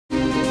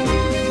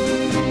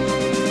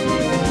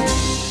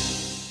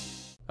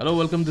Hello,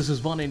 welcome. This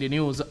is Oneindia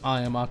News.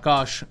 I am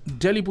Akash.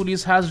 Delhi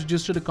police has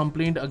registered a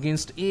complaint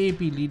against AAP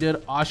leader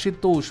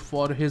Ashutosh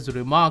for his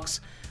remarks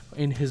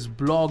in his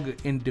blog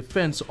in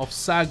defense of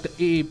sacked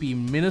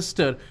AAP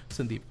minister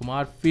Sandeep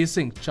Kumar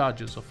facing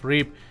charges of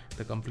rape.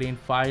 The complaint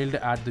filed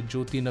at the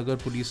Joyti Nagar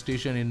police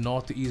station in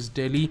northeast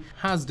Delhi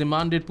has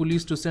demanded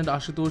police to send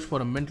Ashutosh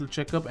for a mental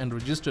checkup and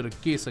register a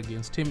case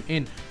against him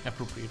in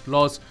appropriate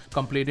laws.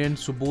 Complainant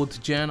Subodh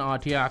Jain,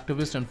 RTI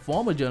activist and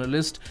former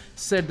journalist,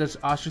 said that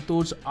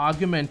Ashutosh's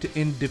argument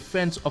in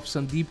defense of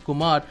Sandeep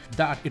Kumar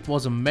that it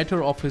was a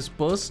matter of his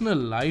personal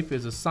life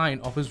is a sign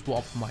of his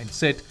warped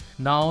mindset.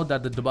 Now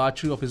that the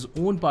debauchery of his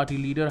own party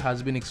leader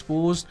has been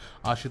exposed,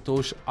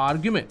 Ashutosh's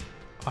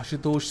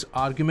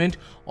argument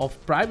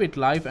of private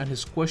life and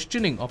his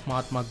questioning of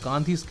Mahatma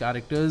Gandhi's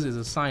characters is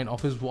a sign of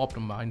his warped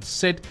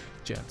mindset,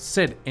 Jain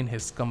said in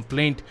his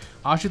complaint.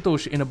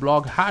 Ashutosh in a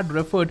blog had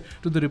referred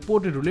to the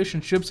reported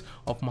relationships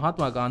of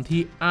Mahatma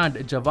Gandhi and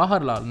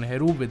Jawaharlal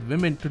Nehru with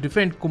women to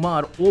defend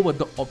Kumar over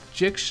the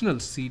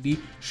objectionable CD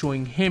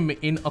showing him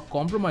in a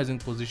compromising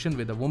position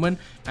with a woman,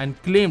 and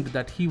claimed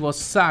that he was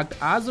sacked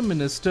as a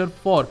minister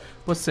for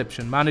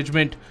perception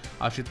management.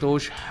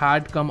 Ashutosh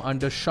had come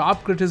under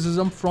sharp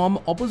criticism from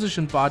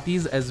opposition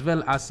parties as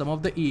well as some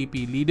of the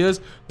AAP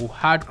leaders who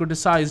had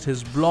criticized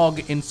his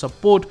blog in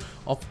support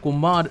of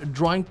Kumar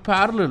drawing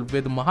parallel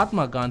with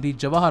Mahatma Gandhi,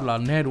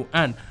 Jawaharlal Nehru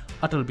and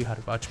Atal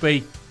Bihari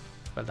Vajpayee.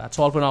 Well, that's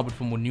all for now, but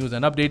for more news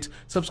and updates,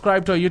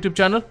 subscribe to our YouTube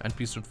channel and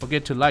please don't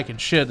forget to like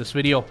and share this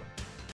video.